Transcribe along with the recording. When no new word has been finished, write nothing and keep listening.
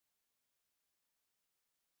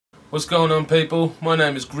What's going on, people? My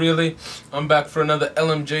name is Greeley. I'm back for another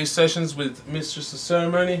LMG sessions with Mistress of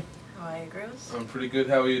Ceremony. How are you, girls? I'm pretty good.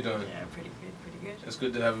 How are you doing? Yeah, pretty good, pretty good. It's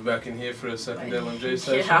good to have you back in here for a second LMG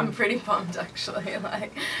session. Yeah, I'm pretty pumped actually.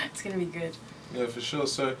 Like, it's gonna be good. Yeah, for sure.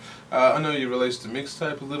 So, I know you released a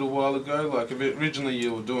mixtape a little while ago. Like, originally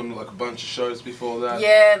you were doing like a bunch of shows before that.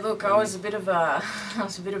 Yeah, look, I was a bit of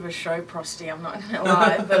a show prosty. I'm not gonna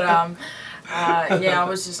lie, but yeah,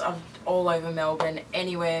 I'm all over Melbourne.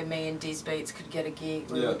 Anywhere me and Diz Beats could get a gig,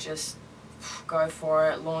 we would just go for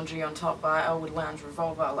it. Laundry on top by Elwood Lounge,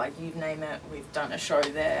 Revolver, like you name it, we've done a show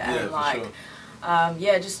there. Yeah, and like, for sure.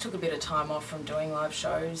 yeah, just took a bit of time off from doing live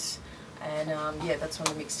shows, and yeah, that's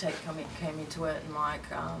when the mixtape came into it, and like,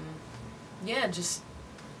 yeah, just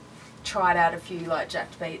tried out a few like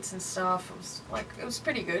jacked beats and stuff. It was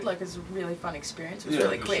pretty good. Like, it was a really fun experience. It was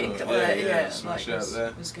really quick. Sure. Smash like, out there.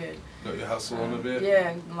 It was good. Got your hustle on a bit. Yeah,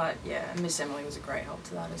 and like Miss Emily was a great help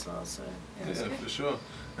to that as well. So yeah, it was good. For sure.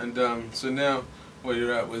 And so now, where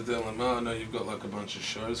you're at with LMR, I know you've got like a bunch of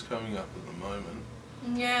shows coming up at the moment.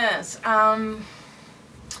 Yes.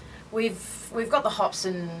 We've got the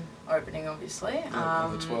Hobson opening, obviously,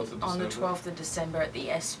 on the 12th of December. On the 12th of December at the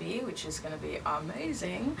SB, which is going to be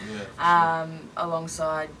amazing. Yeah, sure.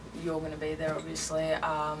 Alongside, you're going to be there, obviously,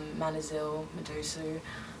 Manazil, Medusu,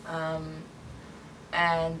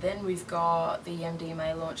 and then we've got the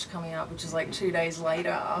MDMA launch coming up, which is like 2 days later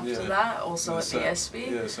after that, also at the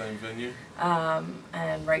SB. Yeah, same venue.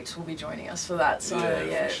 And Rakes will be joining us for that, so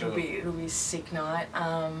yeah, sure. it'll be a sick night.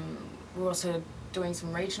 We're also doing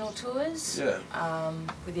some regional tours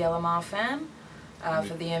with the LMR fam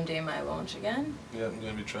for the MDMA launch again. Yeah, I'm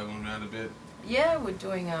going to be travelling around a bit. Yeah, we're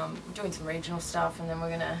doing some regional stuff, and then we're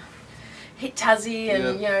going to hit Tassie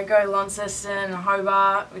and you know, go Launceston and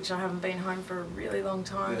Hobart, which I haven't been home for a really long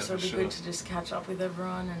time, so it'll be good to just catch up with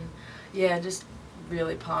everyone, and yeah, just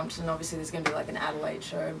really pumped. And obviously there's going to be like an Adelaide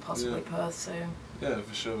show and possibly Perth, so yeah,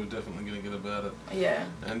 for sure, we're definitely going to get about it. Yeah.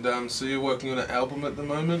 And so you're working on an album at the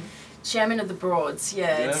moment? Chairman of the Broads,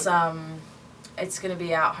 it's going to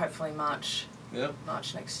be out hopefully March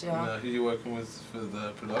next year. And who are you working with for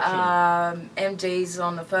the production? MD's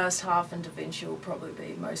on the first half, and Da Vinci will probably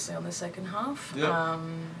be mostly on the second half.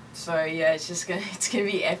 So yeah, it's gonna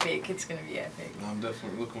be epic. It's gonna be epic. I'm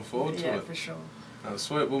definitely looking forward to it. Yeah, for sure.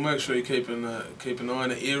 Sweet. We'll make sure you keep an eye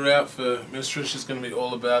and an ear out for Mistress. She's going to be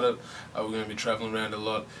all about it. We're going to be travelling around a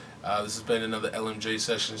lot. This has been another LMG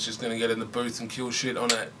session. She's going to get in the booth and kill shit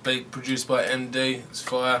on a beat produced by MD. It's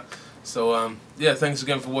fire. So yeah, thanks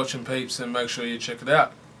again for watching, peeps, and make sure you check it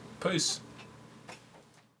out. Peace.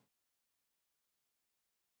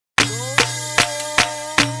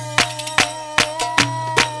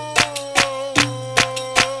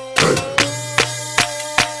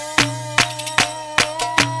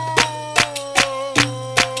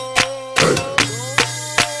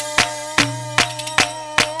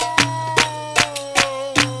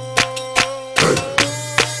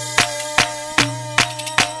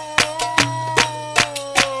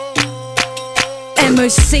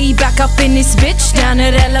 MOC back up in this bitch, down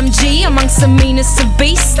at LMG, amongst the meanest of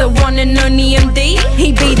beasts, the one and only MD.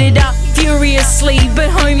 He beat it up furiously, but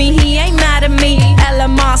homie, he ain't mad at me.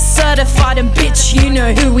 LMR certified, and bitch, you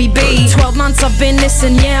know who we be. 12 months I've been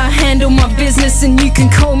listening, yeah, I handle my business, and you can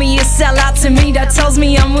call me a sellout. To me that tells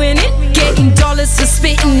me I'm winning, getting dollars for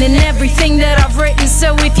spitting and everything that I've written.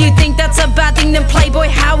 So if you think that's a bad thing, then playboy,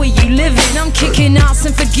 how are you living? I'm kicking ass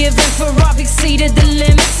and forgiven, for I've exceeded the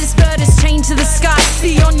limits. This bird is chained to the sky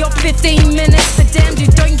beyond your 15 minutes. But damn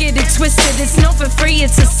dude, don't get it twisted, it's not for free,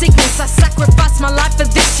 it's a sickness. I sacrificed my life for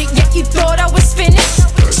this shit, yet you thought I was finished.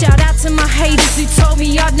 Shout out to my haters who told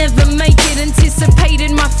me I'd never make it,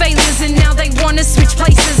 anticipated my failures, and now they wanna switch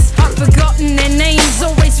places. I've forgotten their names,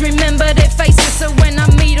 always remember their faces. So when I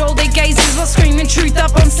meet all their gazes while screaming truth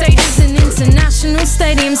up on stages in international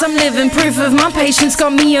stadiums, I'm living proof of my patience.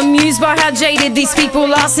 Got me amused by how jaded these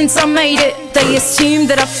people are since I made it. They assume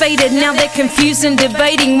that I faded, now they're confused and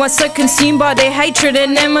debating why so consumed by their hatred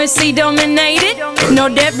and MOC dominated.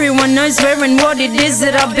 Not everyone knows where and what it is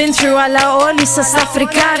that I've been through. Alla olisas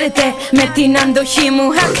afrikarete, metinando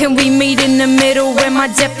himu. How can we meet in the middle where my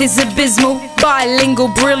depth is abysmal? Bilingual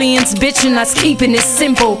brilliance, bitch, and that's keeping it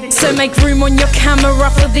simple. So make room on your camera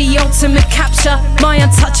for the ultimate capture. My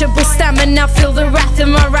untouchable stamina, feel the wrath of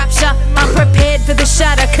my rapture. I'm prepared for the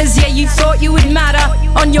shatter, cause yeah, you thought you would matter.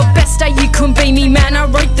 On your best day you couldn't be me, man, I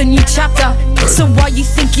wrote the new chapter. So why you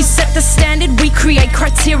think you set the standard? We create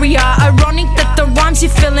criteria. Ironic that the rhymes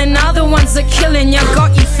you're feeling are the ones that killing ya.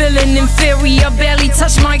 Got you feeling inferior, barely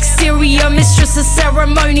touch my exterior. Mistress of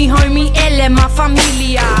ceremony, homie, LMG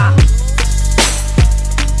familia.